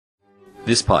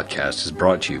This podcast is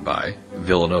brought to you by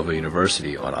Villanova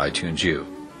University on iTunes U.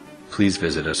 Please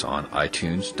visit us on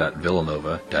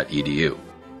itunes.villanova.edu.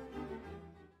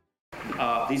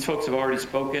 These folks have already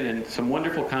spoken, and some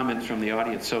wonderful comments from the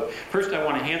audience. So first, I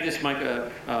want to hand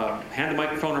the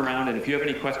microphone around, and if you have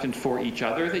any questions for each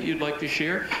other that you'd like to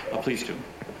share, please do.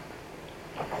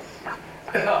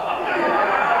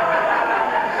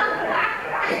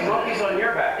 Monkey's on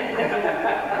your back.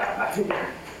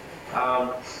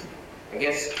 I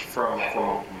guess from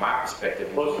my perspective,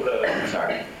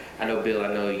 sorry. I know, Bill, I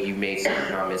know you made some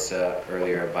comments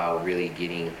earlier about really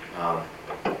getting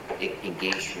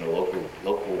engaged from the local,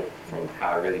 from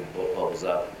how it really bubbles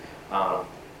up. Can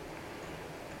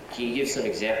you give some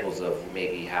examples of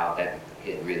maybe how that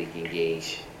could really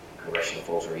engage congressional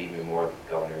folks or even more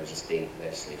governors and state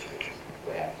legislatures?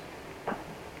 What happened?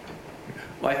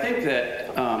 Well, I think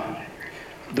that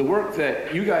the work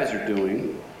that you guys are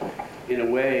doing, in a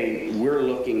way, we're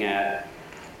looking at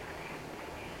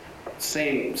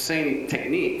same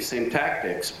techniques, same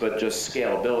tactics, but just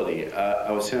scalability.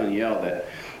 I was telling Yale that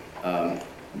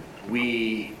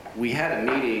we had a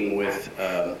meeting with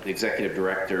the executive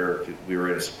director. We were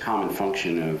at a common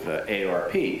function of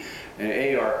AARP. And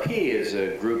AARP is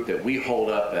a group that we hold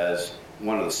up as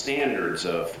one of the standards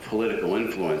of political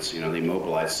influence. You know, they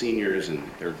mobilize seniors, and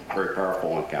they're very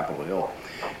powerful on Capitol Hill.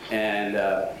 And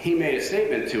he made a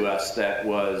statement to us that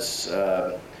was,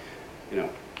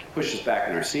 pushed us back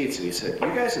in our seats, and he said,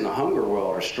 "You guys in the hunger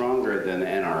world are stronger than the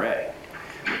NRA.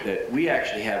 That we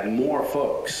actually have more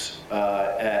folks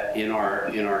in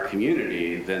our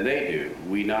community than they do.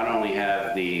 We not only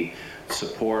have the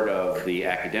support of the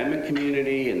academic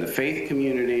community and the faith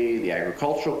community, the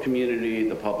agricultural community,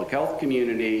 the public health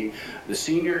community, the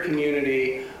senior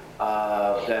community,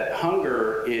 that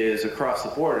hunger is across the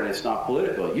board and it's not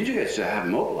political. You guys just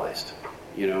haven't mobilized,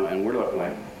 and we're looking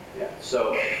like, yeah."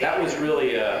 So that was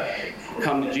really a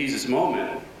come to Jesus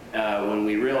moment when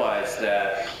we realized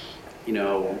that,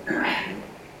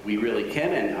 we really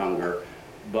can end hunger,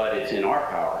 but it's in our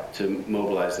power to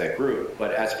mobilize that group.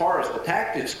 But as far as the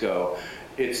tactics go,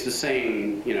 it's the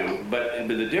same, but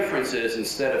the difference is,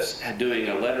 instead of doing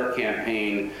a letter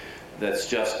campaign that's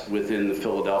just within the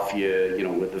Philadelphia,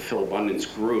 with the Philabundance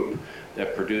group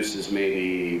that produces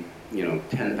maybe,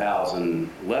 10,000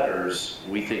 letters,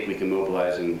 we think we can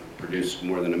mobilize and produce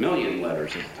more than 1 million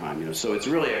letters at a time, So it's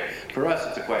really, for us,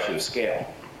 it's a question of scale.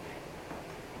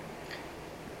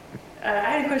 I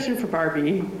had a question for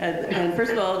Barbie, and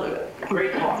first of all,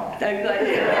 Great talk. I'm glad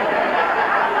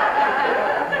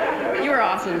you were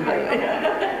awesome.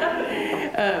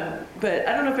 But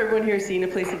I don't know if everyone here has seen A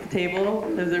Place at the Table.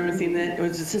 Has everyone seen that? It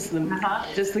was just the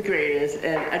greatest.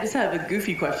 And I just have a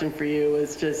goofy question for you.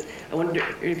 I wonder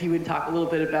if you would talk a little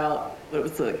bit about what it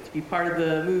was like to be part of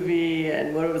the movie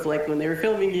and what it was like when they were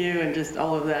filming you, and just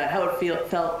all of that, how it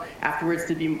felt afterwards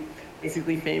to be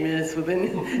basically famous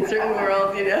within certain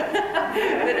worlds,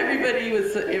 But everybody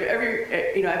was,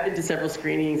 I've been to several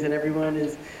screenings, and everyone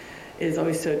is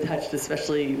always so touched,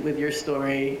 especially with your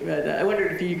story. But I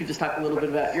wondered if you could just talk a little bit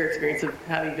about your experience of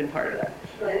having been part of that.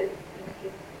 Good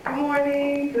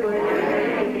morning. Good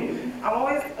morning. I'm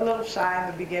always a little shy in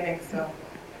the beginning, so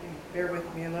bear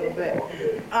with me a little bit.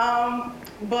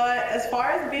 But as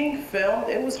far as being filmed,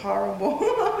 it was horrible.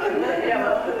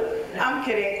 I'm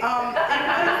kidding.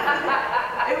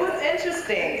 It was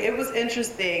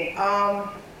interesting.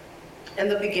 In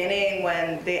the beginning,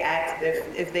 when they asked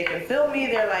if they can film me,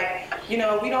 they're like, we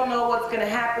don't know what's going to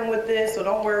happen with this, so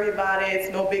don't worry about it. It's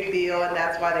no big deal. And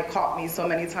that's why they caught me so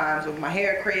many times with my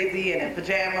hair crazy and in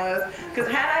pajamas. Because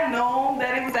had I known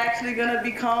that it was actually going to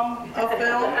become a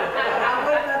film, I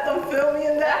wouldn't let them film me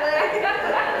in that way.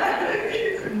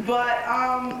 But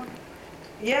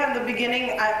in the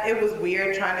beginning, it was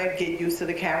weird trying to get used to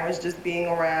the cameras, just being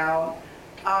around.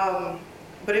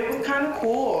 But it was kind of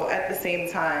cool at the same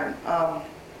time. I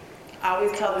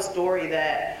always tell the story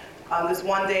that this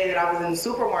one day that I was in the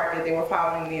supermarket, they were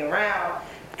following me around,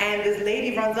 and this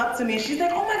lady runs up to me, and she's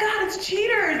like, "Oh my God, it's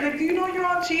Cheaters! Like, do you know you're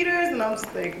on Cheaters?" And I'm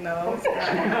just like, "No, it's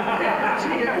not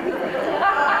Cheaters."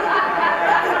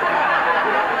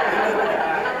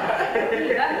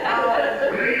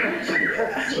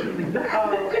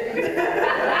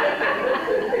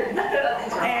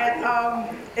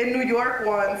 In New York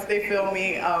once, they filmed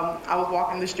me. I was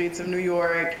walking the streets of New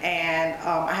York, and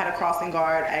I had a crossing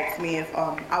guard ask me if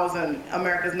I was in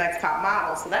America's Next Top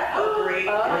Model, so that felt great.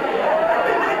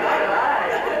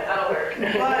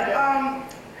 But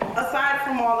aside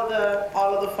from all of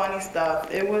the funny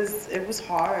stuff, it was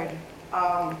hard.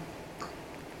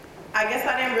 I guess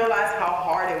I didn't realize how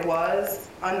hard it was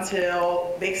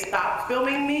until they stopped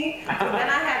filming me. Then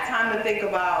I had time time to think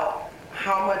about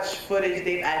how much footage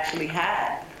they've actually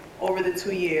had over the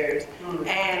 2 years.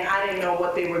 And I didn't know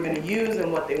what they were going to use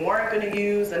and what they weren't going to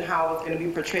use, and how it was going to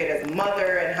be portrayed as a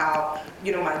mother, and how,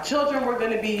 you know, my children were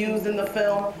going to be used in the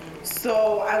film.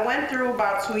 So I went through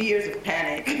about 2 years of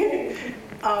panic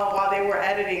while they were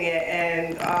editing it.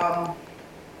 And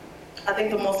I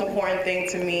think the most important thing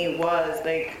to me was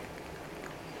like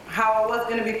how I was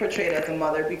going to be portrayed as a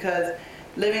mother, because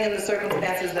living in the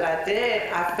circumstances that I did,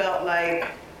 I felt like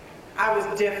I was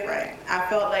different. I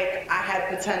felt like I had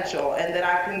potential and that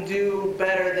I can do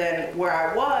better than where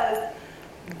I was,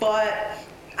 but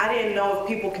I didn't know if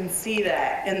people can see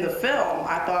that in the film.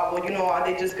 I thought, well, you know, are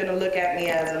they just gonna look at me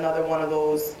as another one of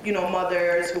those, you know,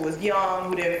 mothers who was young,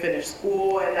 who didn't finish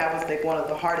school, and that was like one of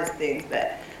the hardest things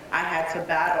that I had to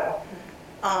battle.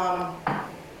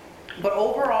 But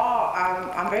overall,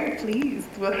 I'm very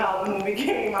pleased with how the movie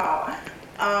came out.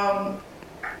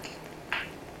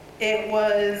 It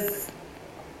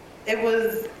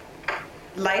was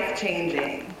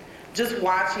life-changing, just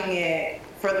watching it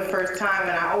for the first time.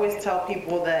 And I always tell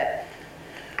people that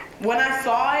when I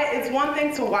saw it, it's one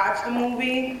thing to watch the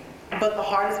movie, but the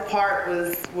hardest part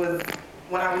was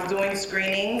when I was doing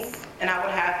screenings and I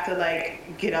would have to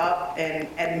like get up and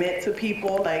admit to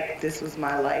people like this was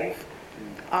my life.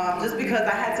 Just because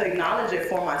I had to acknowledge it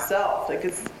for myself. Like,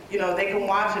 it's, you know, they can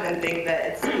watch it and think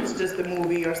that it's just a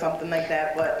movie or something like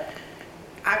that, but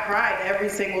I cried every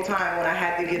single time when I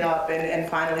had to get up and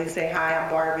finally say, hi, I'm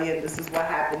Barbie, and this is what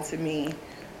happened to me.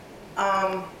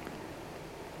 And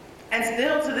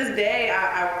still to this day,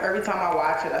 every time I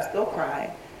watch it, I still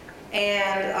cry.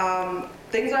 And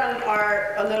things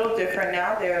are a little different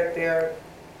now. There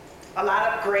a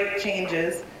lot of great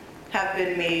changes have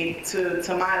been made to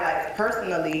my life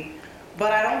personally,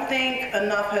 but I don't think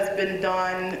enough has been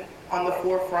done on the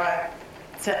forefront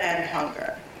to end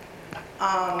hunger.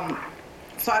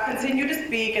 So I continue to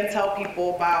speak and tell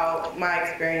people about my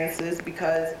experiences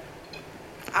because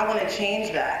I want to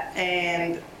change that.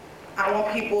 And I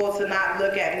want people to not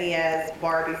look at me as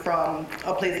Barbie from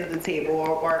A Place at the Table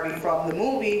or Barbie from the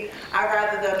movie. I'd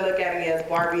rather them look at me as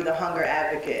Barbie, the hunger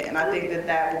advocate. And I think that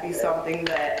that would be something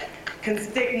that can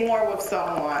stick more with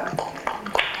someone.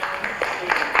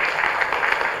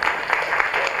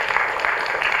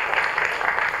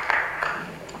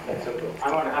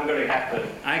 I'm going to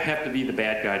have to be the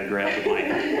bad guy to grab the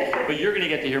mic. But you're going to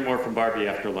get to hear more from Barbie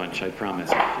after lunch, I promise.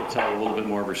 She'll tell a little bit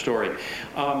more of her story.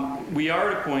 We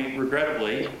are at a point,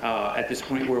 regrettably, at this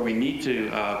point where we need to,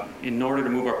 in order to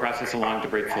move our process along, to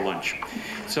break for lunch.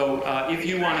 So if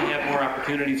you want to have more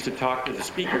opportunities to talk to the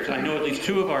speakers, I know at least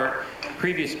two of our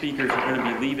previous speakers are going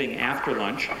to be leaving after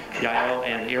lunch. Yael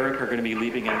and Eric are going to be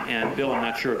leaving, and Bill, I'm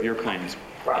not sure of your plans.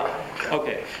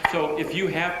 Okay, so if you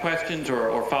have questions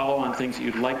or follow-on things that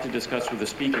you'd like to discuss with the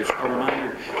speakers, a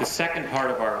reminder, the second part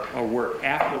of our work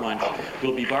after lunch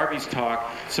will be Barbie's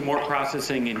talk, some more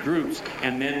processing in groups,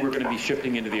 and then we're going to be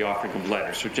shifting into the offering of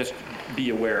letters. So just be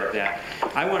aware of that.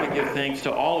 I want to give thanks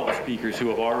to all of the speakers who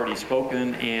have already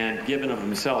spoken and given of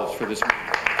themselves for this meeting.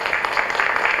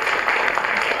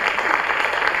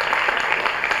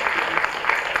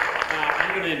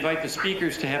 I'm going to invite the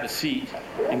speakers to have a seat,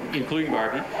 including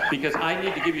Barbie, because I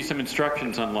need to give you some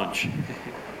instructions on lunch.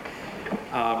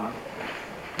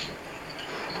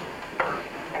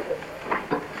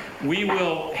 We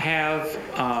will have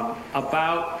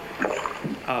about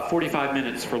 45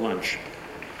 minutes for lunch.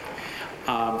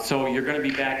 So you're going to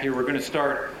be back here. We're going to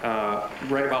start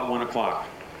right about 1 o'clock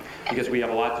because we have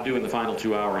a lot to do in the final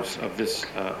 2 hours of this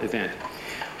event.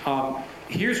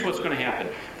 Here's what's going to happen.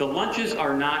 The lunches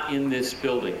are not in this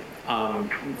building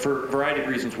for a variety of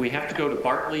reasons. We have to go to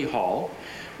Bartley Hall,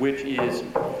 which is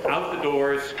out the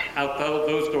doors, out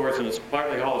those doors, and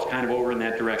Bartley Hall is kind of over in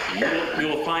that direction. You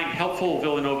will find helpful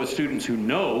Villanova students who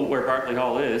know where Bartley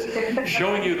Hall is,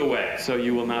 showing you the way, so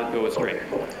you will not go astray.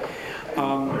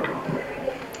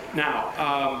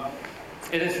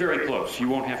 It is very close. You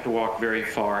won't have to walk very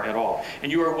far at all. And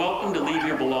you are welcome to leave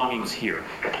your belongings here.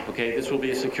 Okay, this will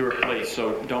be a secure place,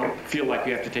 so don't feel like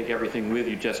you have to take everything with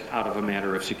you just out of a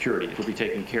matter of security. It will be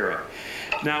taken care of.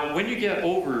 Now, when you get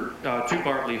over to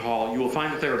Bartley Hall, you will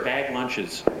find that there are bag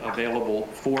lunches available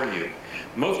for you.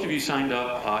 Most of you signed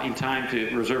up in time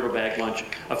to reserve a bag lunch.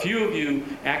 A few of you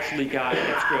actually got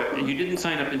extra. You didn't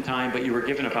sign up in time, but you were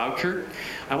given a voucher.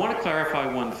 I want to clarify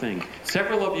one thing.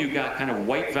 Several of you got kind of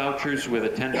white vouchers with a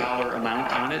 $10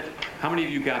 amount on it. How many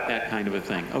of you got that kind of a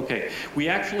thing? Okay. We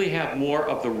actually have more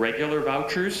of the regular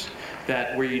vouchers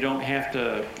that where you don't have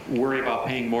to worry about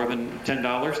paying more than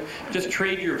 $10. Just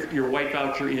trade your white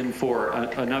voucher in for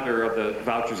another of the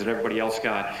vouchers that everybody else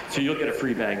got, so you'll get a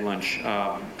free bag lunch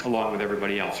along with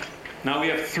everybody else. Now we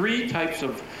have 3 types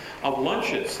of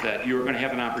lunches that you're going to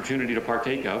have an opportunity to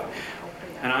partake of.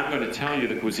 And I'm going to tell you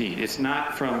the cuisine. It's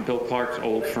not from Bill Clark's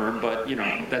old firm, but you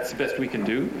know that's the best we can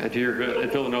do here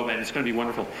at Villanova, and it's going to be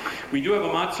wonderful. We do have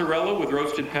a mozzarella with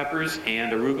roasted peppers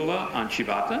and arugula on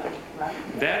ciabatta.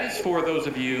 That is for those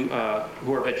of you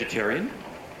who are vegetarian.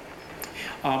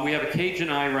 We have a Cajun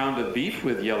eye round of beef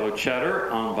with yellow cheddar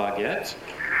on baguette.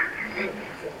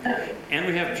 And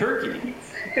we have turkey.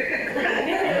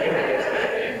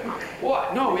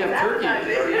 What? No, we have turkey.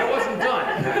 I wasn't done.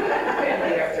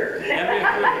 And we have turkey.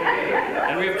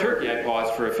 And we have turkey, I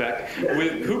paused for effect,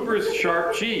 with Cooper's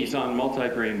sharp cheese on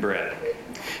multigrain bread.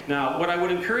 Now, what I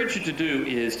would encourage you to do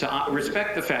is to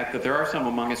respect the fact that there are some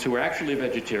among us who are actually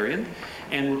vegetarian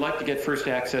and would like to get first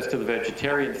access to the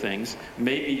vegetarian things.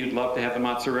 Maybe you'd love to have the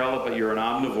mozzarella, but you're an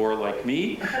omnivore like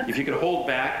me. If you could hold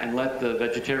back and let the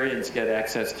vegetarians get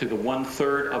access to the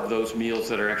 1/3 of those meals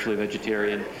that are actually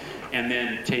vegetarian, and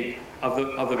then take of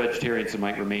the vegetarians that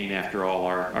might remain after all,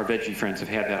 our veggie friends have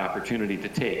had that opportunity to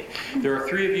take. There are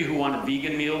 3 of you who want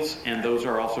vegan meals, and those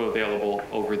are also available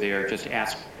over there. Just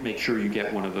make sure you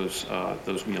get one of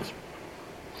those meals.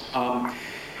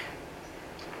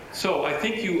 So I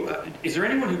think is there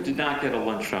anyone who did not get a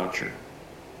lunch voucher?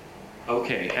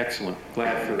 Okay, excellent.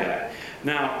 Glad for that.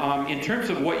 Now, in terms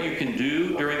of what you can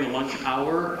do during the lunch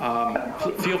hour,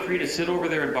 feel free to sit over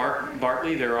there in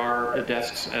Bartley. There are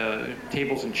desks,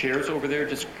 tables, and chairs over there.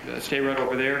 Just stay right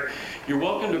over there. You're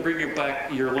welcome to bring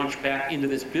your lunch back into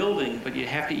this building, but you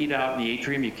have to eat out in the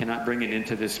atrium. You cannot bring it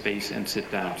into this space and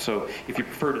sit down. So if you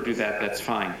prefer to do that, that's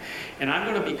fine. And I'm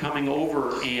going to be coming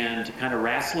over and kind of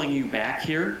wrestling you back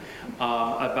here.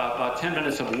 About 10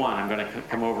 minutes of 1, I'm going to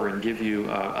come over and give you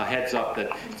a heads up that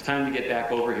it's time to get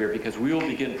back over here, because we will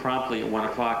begin promptly at 1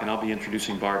 o'clock, and I'll be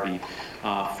introducing Barbie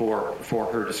for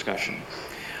her discussion.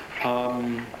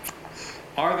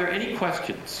 Are there any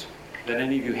questions that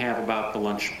any of you have about the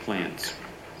lunch plans?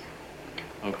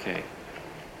 Okay.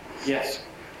 Yes.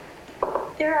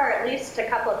 There are at least a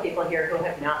couple of people here who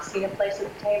have not seen A Place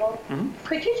at the Table. Mm-hmm.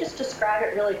 Could you just describe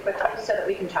it really quickly so that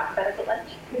we can talk about it at lunch?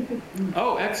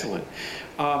 Oh, excellent.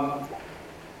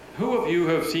 Who of you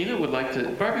have seen it would like to?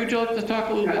 Barbie, would you like to talk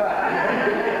a little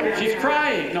bit? She's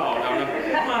crying. No.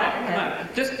 Come on.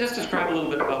 Just describe a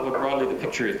little bit about what broadly the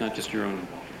picture is, not just your own.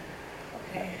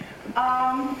 Okay.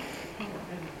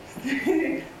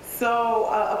 So,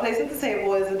 A Place at the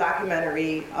Table is a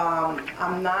documentary.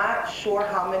 I'm not sure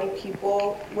how many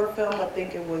people were filmed. I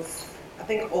think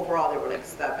overall there were like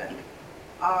 7.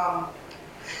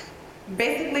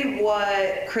 Basically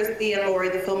what Christy and Lori,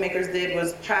 the filmmakers, did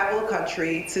was travel the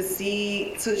country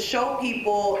to show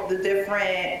people the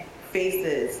different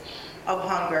faces of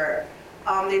hunger.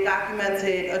 They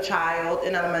documented a child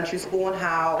in elementary school and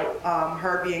how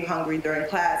her being hungry during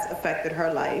class affected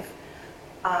her life.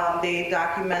 They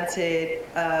documented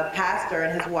a pastor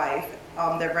and his wife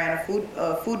that ran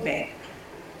a food bank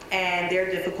and their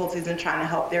difficulties in trying to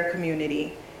help their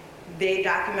community. They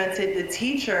documented the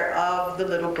teacher of the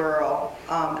little girl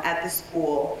at the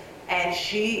school, and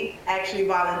she actually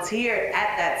volunteered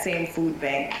at that same food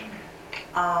bank.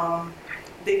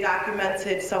 They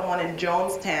documented someone in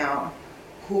Jonestown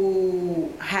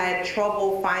who had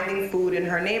trouble finding food in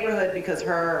her neighborhood because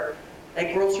her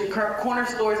grocery corner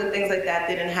stores and things like that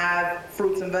didn't have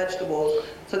fruits and vegetables.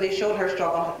 So they showed her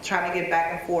struggle trying to get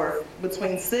back and forth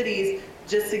between cities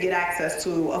just to get access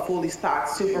to a fully stocked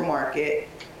supermarket.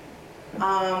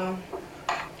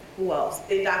 Who else?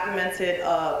 They documented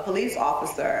a police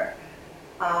officer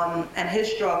and his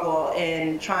struggle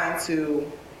in trying to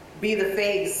be the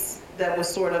face that was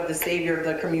sort of the savior of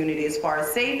the community as far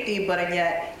as safety, but and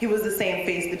yet he was the same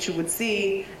face that you would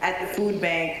see at the food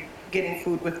bank getting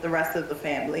food with the rest of the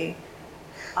family.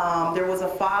 There was a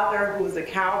father who was a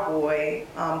cowboy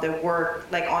that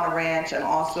worked on a ranch and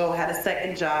also had a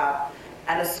second job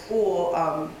at a school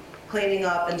cleaning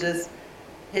up, and just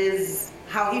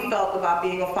how he felt about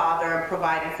being a father and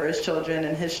providing for his children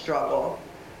and his struggle.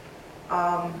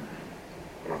 What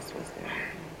else was there?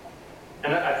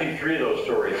 And I think 3 of those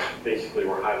stories basically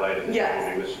were highlighted in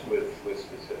Yes. the movie with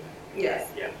specific. Yes.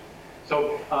 Yeah.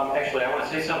 So actually, I want to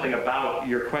say something about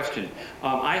your question.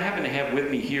 I happen to have with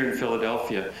me here in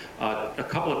Philadelphia a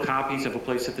couple of copies of A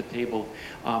Place at the Table,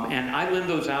 and I lend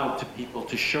those out to people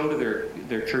to show to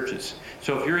their churches.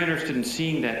 So if you're interested in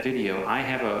seeing that video, I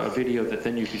have a video that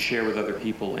then you could share with other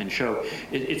people and show.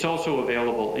 It's also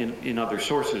available in other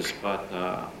sources, but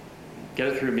get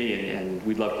it through me, and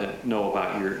we'd love to know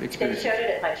about your They experience. showed it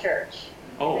at my church.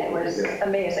 Oh. It was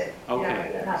amazing.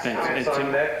 Okay, Yeah. thanks. And It's on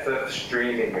Tim- Netflix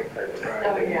streaming.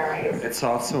 Oh, yeah. It's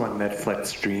also on Netflix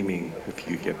streaming, if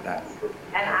you get that.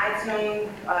 And iTunes,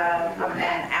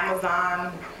 and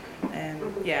Amazon, and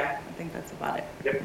yeah, I think that's about it.